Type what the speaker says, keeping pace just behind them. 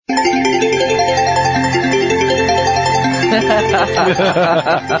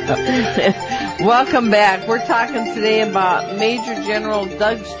Welcome back. We're talking today about Major General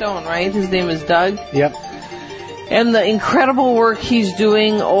Doug Stone, right? His name is Doug? Yep. And the incredible work he's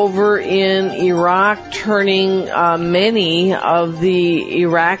doing over in Iraq, turning many of the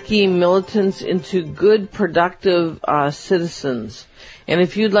Iraqi militants into good, productive citizens. And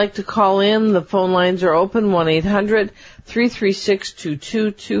if you'd like to call in, the phone lines are open,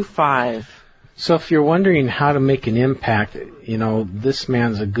 1-800-336-2225. So if you're wondering how to make an impact, this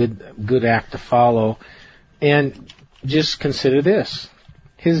man's a good act to follow. And just consider this.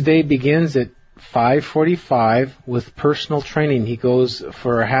 His day begins at 5:45 with personal training. He goes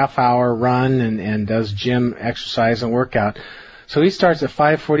for a half-hour run and does gym exercise and workout. So he starts at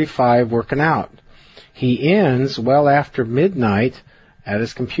 5:45 working out. He ends well after midnight at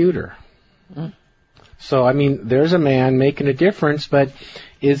his computer. So, there's a man making a difference, but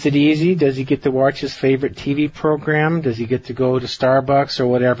is it easy? Does he get to watch his favorite TV program? Does he get to go to Starbucks or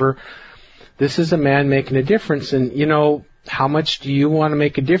whatever? This is a man making a difference, and how much do you want to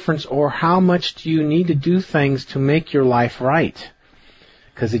make a difference, or how much do you need to do things to make your life right?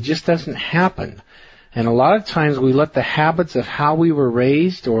 Because it just doesn't happen. And a lot of times we let the habits of how we were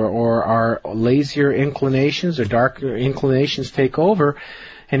raised or our lazier inclinations or darker inclinations take over,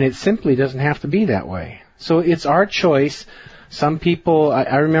 and it simply doesn't have to be that way. So it's our choice. Some people,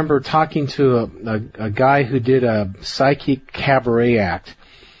 I remember talking to a guy who did a psychic cabaret act.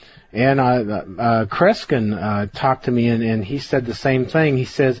 And Kreskin talked to me, and he said the same thing. He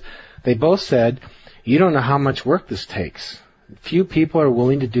says, they both said, you don't know how much work this takes. Few people are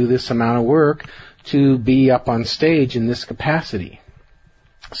willing to do this amount of work to be up on stage in this capacity.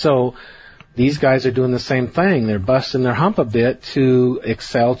 So these guys are doing the same thing. They're busting their hump a bit to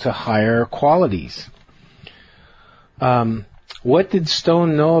excel to higher qualities. What did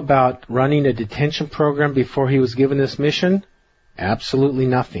Stone know about running a detention program before he was given this mission? Absolutely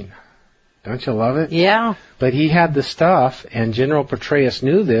nothing. Don't you love it? Yeah. But he had the stuff, and General Petraeus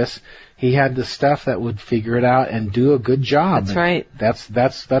knew this. He had the stuff that would figure it out and do a good job. That's right.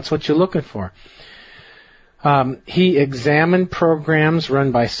 That's what you're looking for. He examined programs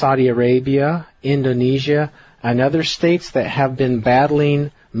run by Saudi Arabia, Indonesia, and other states that have been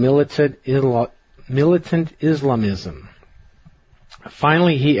battling militant Islamism.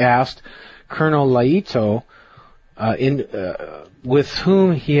 Finally, he asked Colonel Laito, with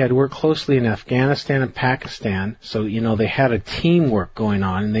whom he had worked closely in Afghanistan and Pakistan. So, they had a teamwork going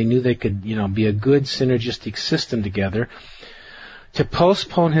on, and they knew they could, be a good synergistic system together, to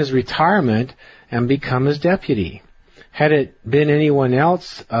postpone his retirement and become his deputy. Had it been anyone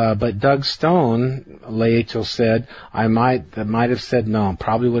else but Doug Stone, Laito said, I might have said no,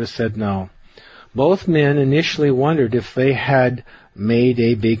 probably would have said no. Both men initially wondered if they had made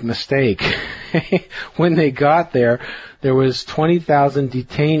a big mistake. When they got there was 20,000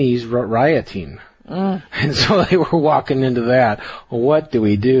 detainees rioting. And so they were walking into that. Well, what do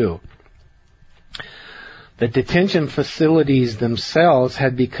we do? The detention facilities themselves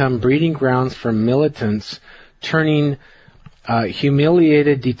had become breeding grounds for militants, turning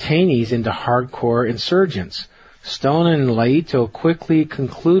humiliated detainees into hardcore insurgents. Stone and Laito quickly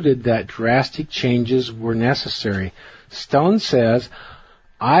concluded that drastic changes were necessary. Stone says,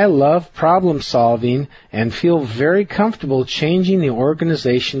 I love problem solving and feel very comfortable changing the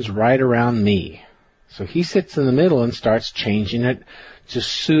organizations right around me. So he sits in the middle and starts changing it to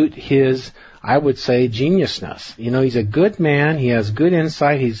suit his, I would say, geniusness. He's a good man. He has good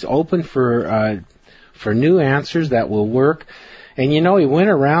insight. He's open for new answers that will work. And he went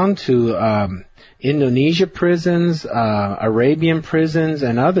around to Indonesia prisons, Arabian prisons,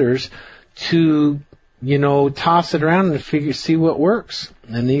 and others to toss it around and see what works.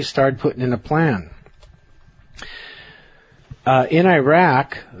 And he started putting in a plan. In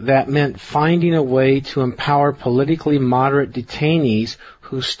Iraq, that meant finding a way to empower politically moderate detainees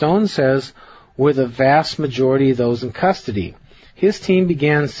who Stone says were the vast majority of those in custody. His team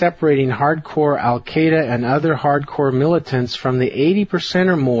began separating hardcore Al-Qaeda and other hardcore militants from the 80%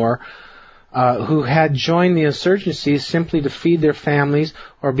 or more who had joined the insurgency simply to feed their families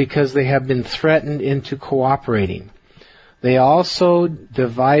or because they have been threatened into cooperating. They also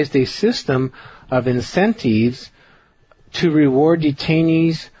devised a system of incentives to reward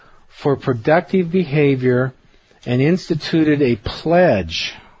detainees for productive behavior and instituted a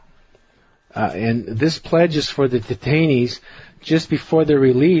pledge. And this pledge is for the detainees just before their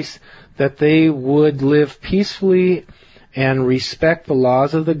release that they would live peacefully and respect the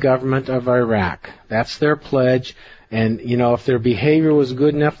laws of the government of Iraq. That's their pledge. And, if their behavior was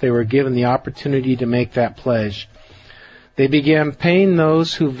good enough, they were given the opportunity to make that pledge. They began paying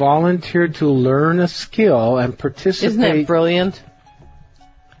those who volunteered to learn a skill and participate. Isn't that brilliant?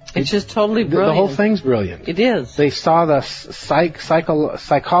 It's just totally brilliant. The whole thing's brilliant. It is. They saw the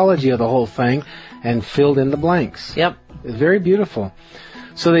psychology of the whole thing and filled in the blanks. Yep. Very beautiful.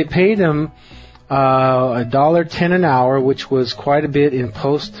 So they paid him $1.10 an hour, which was quite a bit in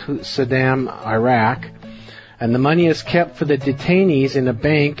post-Saddam Iraq. And the money is kept for the detainees in a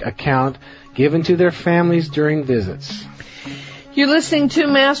bank account given to their families during visits. You're listening to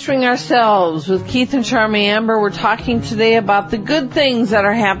Mastering Ourselves with Keith and Charmy Amber. We're talking today about the good things that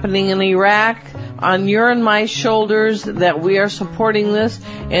are happening in Iraq on your and my shoulders, that we are supporting this,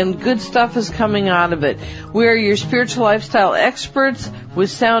 and good stuff is coming out of it. We are your spiritual lifestyle experts with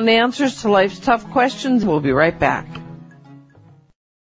sound answers to life's tough questions. We'll be right back.